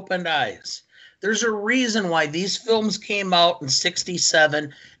think it opened eyes. There's a reason why these films came out in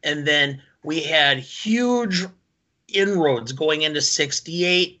 67, and then we had huge inroads going into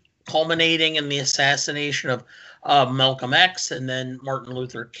 68, culminating in the assassination of Malcolm X and then Martin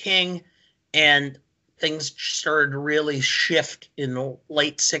Luther King. And things started to really shift in the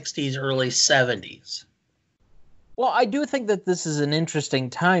late 60s, early 70s. Well, I do think that this is an interesting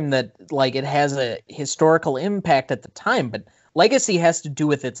time that, like, it has a historical impact at the time, but legacy has to do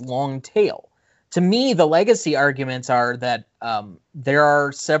with its long tail. To me, the legacy arguments are that there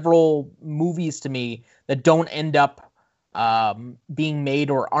are several movies to me that don't end up being made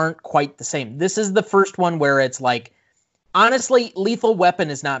or aren't quite the same. This is the first one where it's like, honestly, Lethal Weapon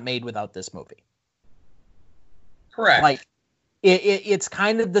is not made without this movie. Correct. Like, it's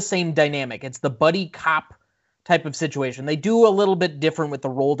kind of the same dynamic. It's the buddy cop type of situation. They do a little bit different with the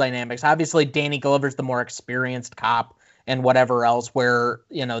role dynamics. Obviously, Danny Glover's the more experienced cop and whatever else, where,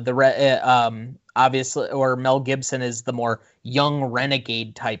 you know, obviously, or Mel Gibson is the more young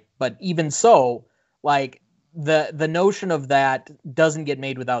renegade type. But even so, like, the notion of that doesn't get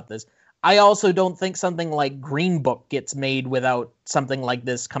made without this. I also don't think something like Green Book gets made without something like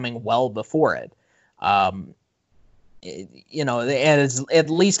this coming well before it. You know, as at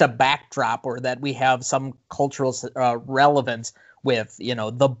least a backdrop, or that we have some cultural relevance with, you know,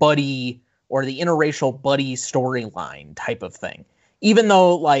 the buddy or the interracial buddy storyline type of thing. Even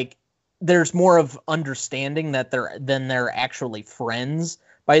though, like, there's more of understanding that they're actually friends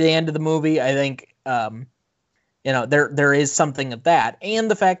by the end of the movie. I think, you know, there is something of that. And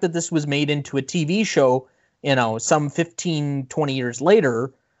the fact that this was made into a TV show, you know, some 15, 20 years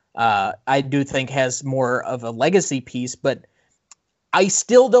later, I do think has more of a legacy piece. But I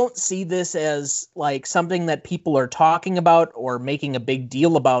still don't see this as, like, something that people are talking about or making a big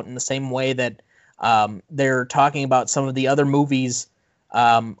deal about in the same way that they're talking about some of the other movies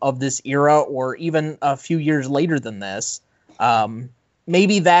of this era, or even a few years later than this.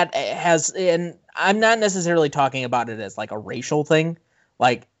 Maybe that has, and I'm not necessarily talking about it as like a racial thing.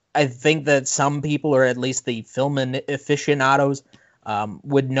 Like, I think that some people, or at least the film aficionados,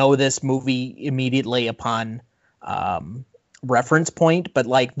 would know this movie immediately upon reference point, but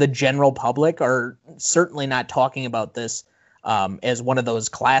like the general public are certainly not talking about this as one of those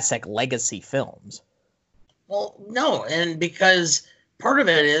classic legacy films. Well, no, and because part of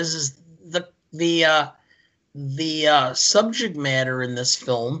it is the subject matter in this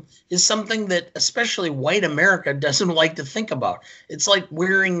film is something that especially white America doesn't like to think about. It's like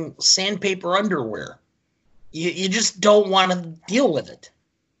wearing sandpaper underwear. You just don't want to deal with it.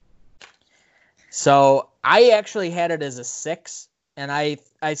 So I actually had it as a 6, and I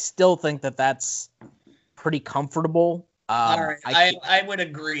still think that that's pretty comfortable. All right, I would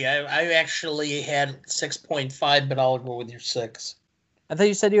agree. I actually had 6.5, but I'll go with your 6. I thought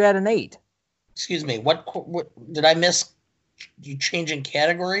you said you had an 8. Excuse me. What did I miss? You changing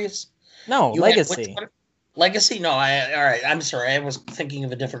categories? No, legacy. Legacy? No, all right. I'm sorry. I was thinking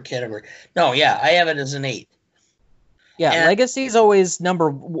of a different category. No, yeah, I have it as an 8. Yeah, and legacy is always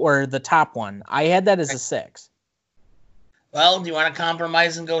the top one. I had that as a 6. Well, do you want to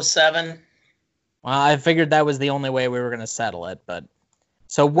compromise and go 7? Well, I figured that was the only way we were going to settle it. But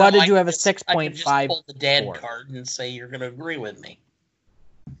so, what did you have a 6.5? I could just pull the dad card and say you're going to agree with me.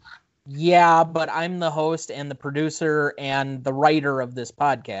 Yeah, but I'm the host and the producer and the writer of this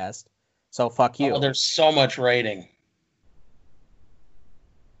podcast, so fuck you. Oh, there's so much writing.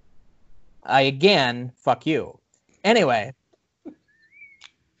 Fuck you. Anyway.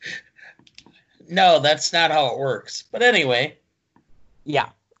 No, that's not how it works. But anyway. Yeah.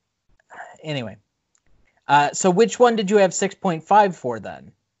 Anyway. So which one did you have 6.5 for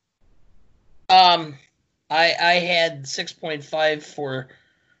then? I had 6.5 for,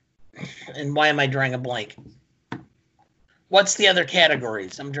 and why am I drawing a blank? What's the other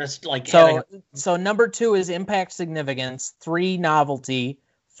categories? I'm just like so number 2 is impact significance, 3 novelty,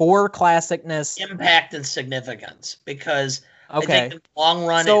 4 classicness, impact and significance, because I think in the long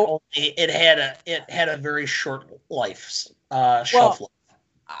run it had a very short life shelf life.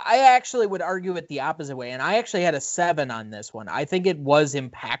 I actually would argue it the opposite way, and I actually had a 7 on this one. I think it was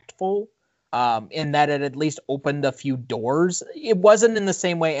impactful in that it at least opened a few doors. It wasn't in the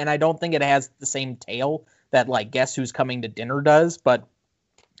same way, and I don't think it has the same tail that, like, Guess Who's Coming to Dinner does, but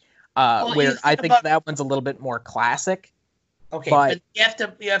where I think that one's a little bit more classic. Okay, but you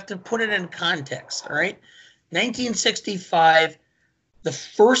have to put it in context, all right? 1965, the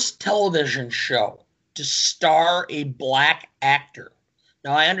first television show to star a black actor.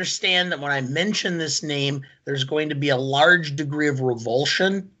 Now, I understand that when I mention this name, there's going to be a large degree of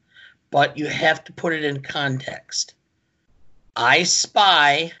revulsion, but you have to put it in context. I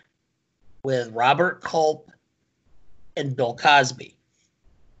Spy with Robert Culp and Bill Cosby.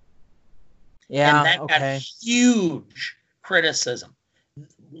 Yeah, and that okay. got huge criticism.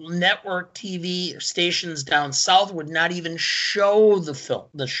 Network TV stations down south would not even show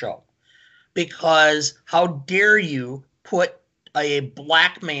the show, because how dare you put a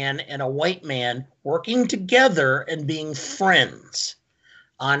black man and a white man working together and being friends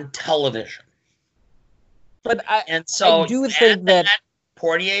on television. But And so I do think that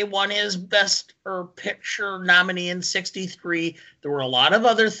Portier won his Best Picture nominee in '63. There were a lot of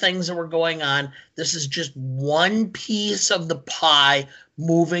other things that were going on. This is just one piece of the pie,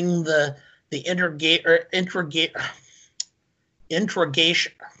 moving the introgation.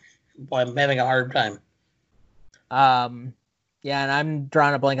 Boy, I'm having a hard time. Yeah, and I'm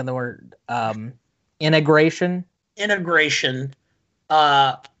drawing a blank on the word integration. Integration,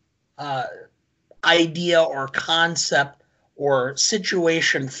 idea or concept or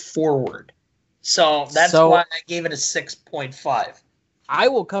situation forward. So that's why I gave it a 6.5. I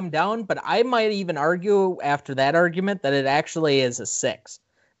will come down, but I might even argue after that argument that it actually is a 6.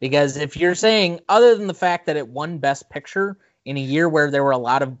 Because if you're saying, other than the fact that it won Best Picture in a year where there were a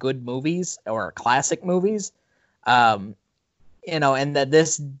lot of good movies or classic movies, and that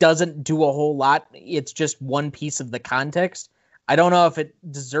this doesn't do a whole lot, it's just one piece of the context, I don't know if it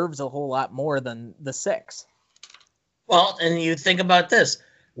deserves a whole lot more than the 6. Well, and you think about this.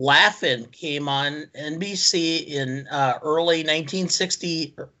 Laugh-In came on NBC in early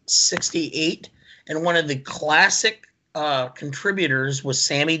 1968, and one of the classic contributors was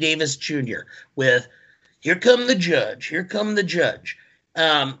Sammy Davis Jr. with "Here Come the Judge, Here Come the Judge,"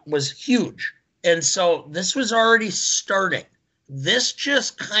 was huge. And so this was already starting. This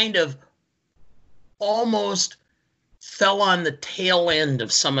just kind of almost fell on the tail end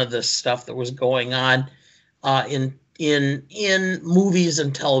of some of this stuff that was going on in movies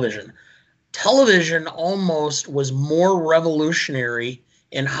and television. Television almost was more revolutionary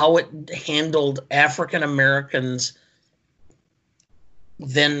in how it handled African Americans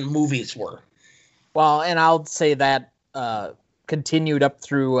than movies were. Well, and I'll say that continued up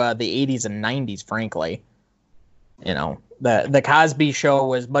through the 80s and 90s, frankly. The Cosby Show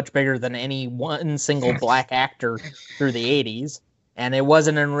was much bigger than any one single black actor through the 80s. And it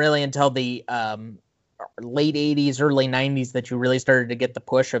wasn't really until the late 80s, early 90s that you really started to get the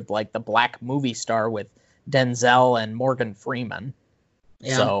push of like the black movie star with Denzel and Morgan Freeman.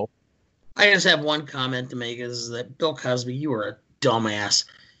 Yeah. So I just have one comment to make, is that Bill Cosby, you were a dumbass.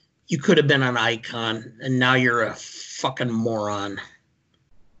 You could have been an icon, and now you're a fucking moron.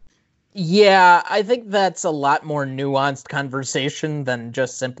 Yeah, I think that's a lot more nuanced conversation than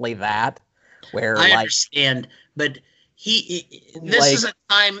just simply that. Where I understand, but this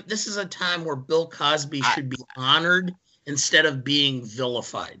is a time where Bill Cosby should be honored instead of being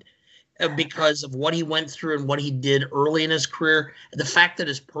vilified, because of what he went through and what he did early in his career. The fact that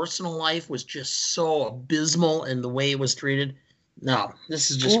his personal life was just so abysmal and the way it was treated. No,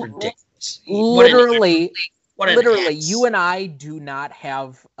 this is just ridiculous. Literally, you and I do not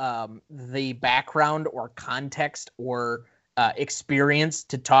have the background or context or experience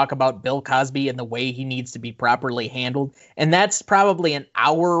to talk about Bill Cosby and the way he needs to be properly handled. And that's probably an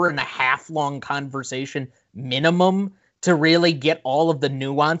hour and a half long conversation minimum to really get all of the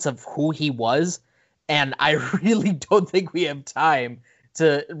nuance of who he was. And I really don't think we have time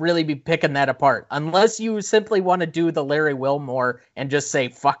to really be picking that apart, unless you simply want to do the Larry Wilmore and just say,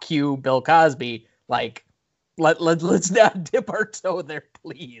 fuck you, Bill Cosby. Like, let's not dip our toe there,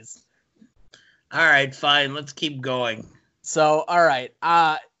 please. All right, fine. Let's keep going. So, all right.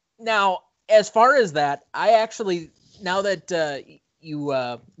 Now, as far as that, I actually, now that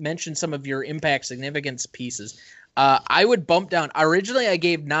you mentioned some of your impact significance pieces, I would bump down. Originally, I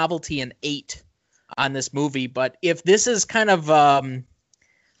gave Novelty an 8 on this movie, but if this is kind of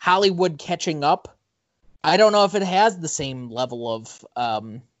Hollywood catching up, I don't know if it has the same level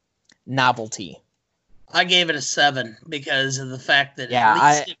of novelty. I gave it a 7 because of the fact that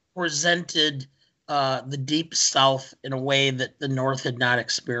at least it presented the Deep South in a way that the North had not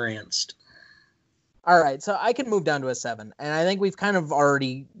experienced. All right, so I can move down to a 7, and I think we've kind of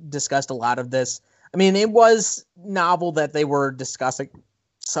already discussed a lot of this. I mean, it was novel that they were discussing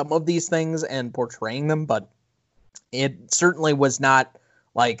some of these things and portraying them, but it certainly was not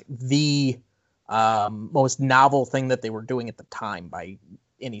like the most novel thing that they were doing at the time by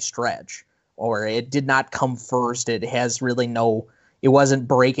any stretch. Or it did not come first. It has really no it wasn't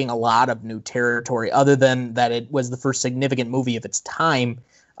breaking a lot of new territory, other than that it was the first significant movie of its time,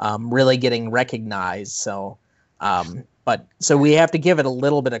 really getting recognized. So, so we have to give it a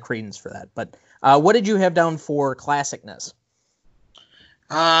little bit of credence for that. But what did you have down for classicness?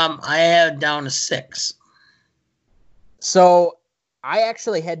 I had down a 6. So I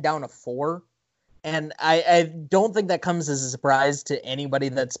actually had down a 4. And I don't think that comes as a surprise to anybody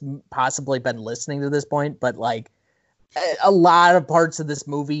that's possibly been listening to this point, but like a lot of parts of this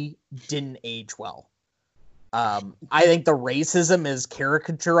movie didn't age well. I think the racism is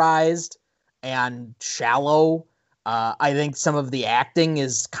caricaturized and shallow. I think some of the acting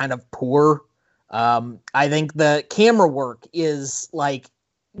is kind of poor. I think the camera work is like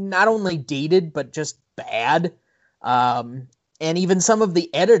not only dated, but just bad. And even some of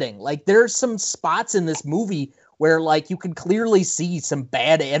the editing, like there's some spots in this movie where like you can clearly see some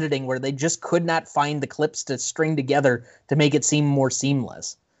bad editing where they just could not find the clips to string together to make it seem more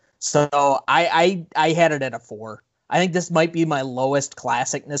seamless. So I had it at a 4. I think this might be my lowest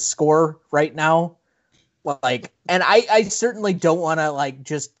classicness score right now. Like, and I certainly don't want to like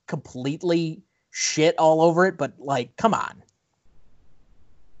just completely shit all over it, but like, come on.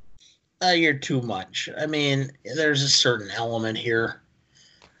 You're too much. I mean, there's a certain element here.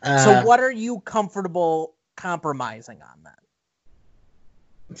 So what are you comfortable compromising on that?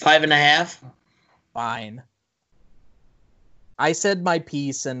 5.5. Fine. I said my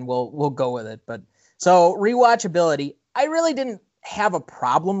piece and we'll go with it. But so rewatchability, I really didn't have a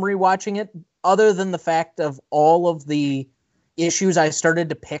problem rewatching it, other than the fact of all of the issues I started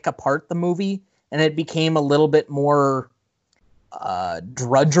to pick apart the movie, and it became a little bit more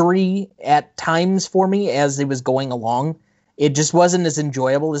drudgery at times for me as it was going along. It just wasn't as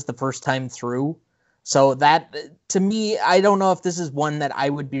enjoyable as the first time through. So that, to me, I don't know if this is one that I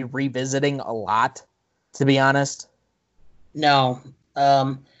would be revisiting a lot, to be honest. No.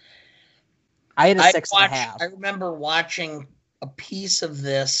 I had a 6.5. I remember watching a piece of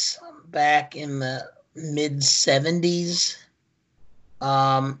this back in the mid-70s.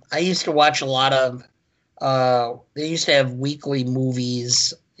 I used to watch a lot of they used to have weekly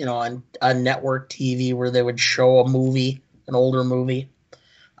movies, on network TV where they would show a movie, an older movie,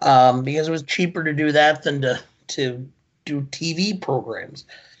 because it was cheaper to do that than to do TV programs.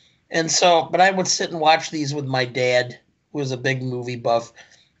 And so, but I would sit and watch these with my dad, who was a big movie buff.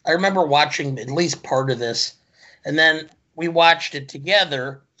 I remember watching at least part of this, and then we watched it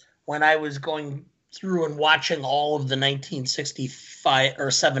together when I was going through and watching all of the 1965 or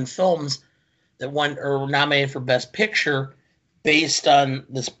 7 films that won or were nominated for Best Picture based on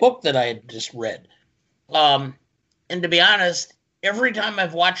this book that I had just read. And to be honest, every time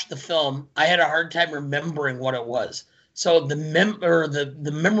I've watched the film, I had a hard time remembering what it was. So the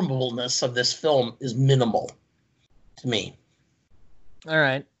memorableness of this film is minimal to me. All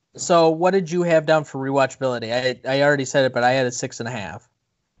right. So what did you have down for rewatchability? I already said it, but I had a 6.5.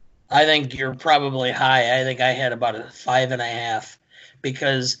 I think you're probably high. I think I had about a 5.5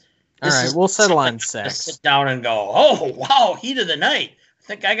 because. All right, we'll settle on 6. Sit down and go, oh, wow, heat of the night. I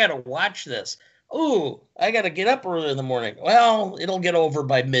think I got to watch this. Ooh, I got to get up early in the morning. Well, it'll get over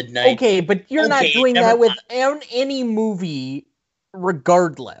by midnight. Okay, but you're not doing that with any movie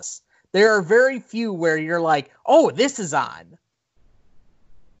regardless. There are very few where you're like, oh, this is on.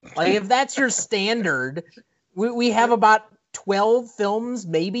 Like, if that's your standard, we have about 12 films,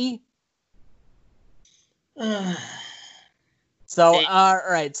 maybe. So, all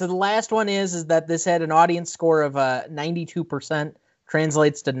right. So the last one is that this had an audience score of 92%,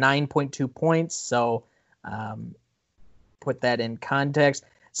 translates to 9.2 points. So, put that in context.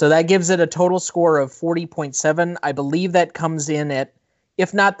 So that gives it a total score of 40.7. I believe that comes in at,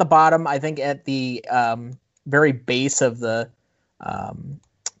 if not the bottom, I think at the very base of the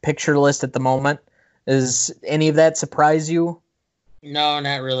picture list at the moment. Does any of that surprise you? No,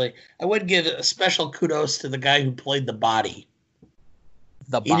 not really. I would give a special kudos to the guy who played the body.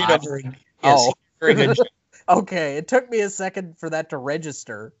 The he did a very, very good job. Okay, it took me a second for that to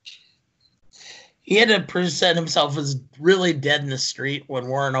register. He had to present himself as really dead in the street when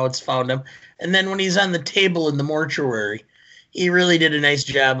Warren Oates found him. And then when he's on the table in the mortuary, he really did a nice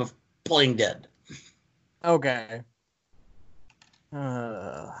job of playing dead. Okay.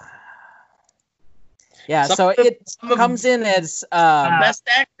 Yeah, so it comes in as... best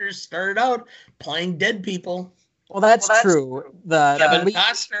actors started out playing dead people. Well, that's true. Kevin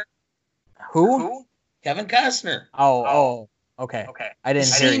Costner. Who? Kevin Costner. Oh, okay. I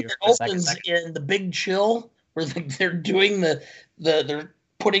didn't hear you. The scene opens in The Big Chill, where they're doing they're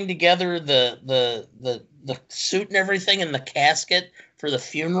putting together the suit and everything and the casket for the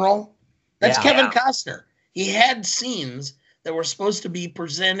funeral. That's Kevin Costner. He had scenes that were supposed to be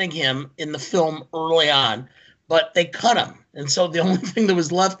presenting him in the film early on, but they cut him. And so the only thing that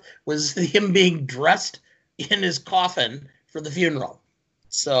was left was him being dressed in his coffin for the funeral.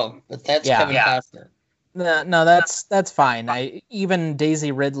 So, but that's Kevin Costner. No, that's fine. Even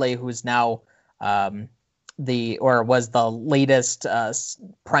Daisy Ridley, who's now was the latest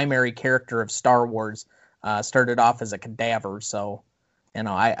primary character of Star Wars, started off as a cadaver. So,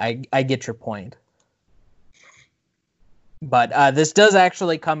 I get your point. But this does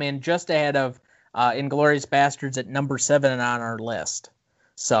actually come in just ahead of Inglourious Basterds at number 7 on our list.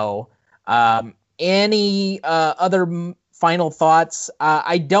 So, any other final thoughts?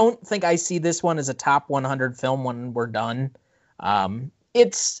 I don't think I see this one as a top 100 film when we're done.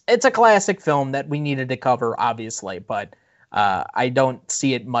 It's a classic film that we needed to cover, obviously, but I don't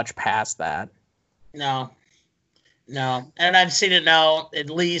see it much past that. No. And I've seen it now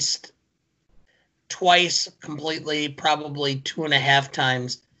at least twice completely, probably 2.5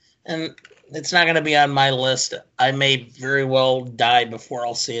 times. And it's not going to be on my list. I may very well die before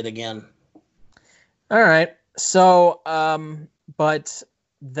I'll see it again. All right. So, but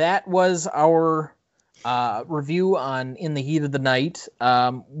that was our review on In the Heat of the Night.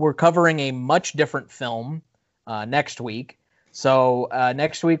 We're covering a much different film next week. So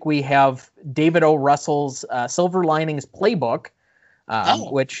next week we have David O. Russell's Silver Linings Playbook,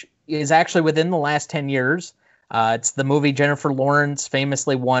 which is actually within the last 10 years. It's the movie Jennifer Lawrence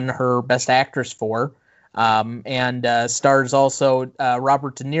famously won her Best Actress for, and stars also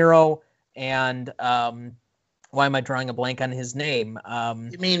Robert De Niro and why am I drawing a blank on his name?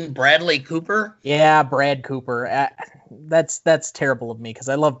 You mean Bradley Cooper? Yeah, Brad Cooper. That's terrible of me because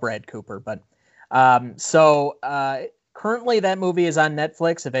I love Brad Cooper. But currently that movie is on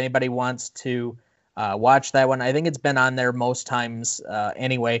Netflix. If anybody wants to watch that one, I think it's been on there most times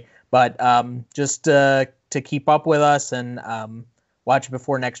anyway. But just to keep up with us and watch it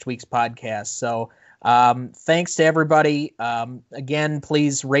before next week's podcast. So thanks to everybody. Again,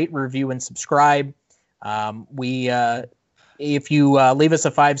 please rate, review, and subscribe. If you leave us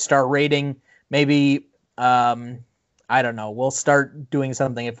a 5-star rating, maybe, I don't know, we'll start doing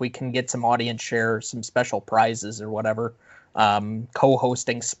something if we can get some audience share, some special prizes or whatever,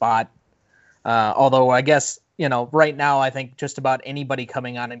 co-hosting spot. Although I guess, right now I think just about anybody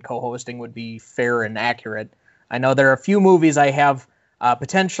coming on and co-hosting would be fair and accurate. I know there are a few movies I have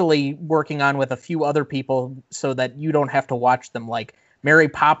potentially working on with a few other people so that you don't have to watch them, like Mary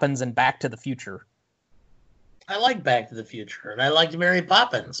Poppins and Back to the Future. I like Back to the Future, and I liked Mary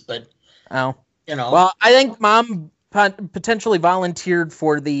Poppins, but well, I think Mom potentially volunteered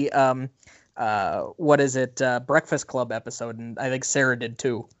for the Breakfast Club episode, and I think Sarah did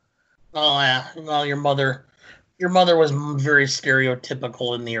too. Oh yeah, well, your mother was very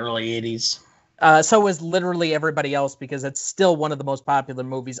stereotypical in the early '80s. So was literally everybody else because it's still one of the most popular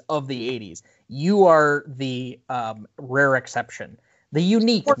movies of the '80s. You are the rare exception. The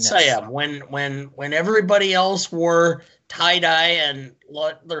uniqueness. Of course I am. When everybody else wore tie-dye and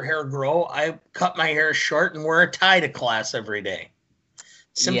let their hair grow, I cut my hair short and wear a tie to class every day.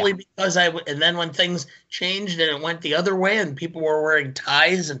 Simply because and then when things changed and it went the other way and people were wearing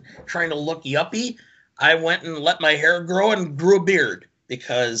ties and trying to look yuppie, I went and let my hair grow and grew a beard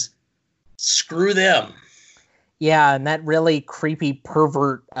because screw them. Yeah, and that really creepy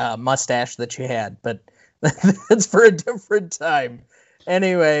pervert mustache that you had, but that's for a different time.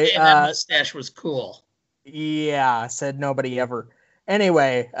 Anyway, that mustache was cool. Yeah, said nobody ever.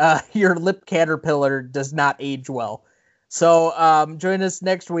 Anyway, your lip caterpillar does not age well. So join us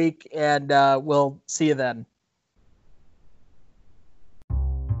next week, and we'll see you then.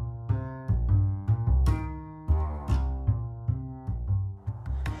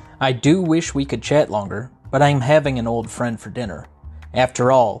 I do wish we could chat longer, but I'm having an old friend for dinner.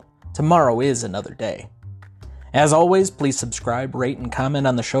 After all, tomorrow is another day. As always, please subscribe, rate, and comment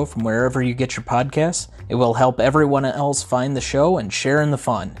on the show from wherever you get your podcasts. It will help everyone else find the show and share in the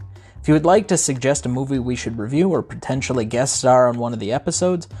fun. If you would like to suggest a movie we should review or potentially guest star on one of the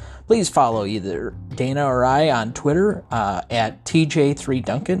episodes, please follow either Dana or I on Twitter at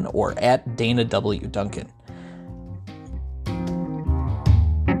TJ3Duncan or at Dana W. Duncan.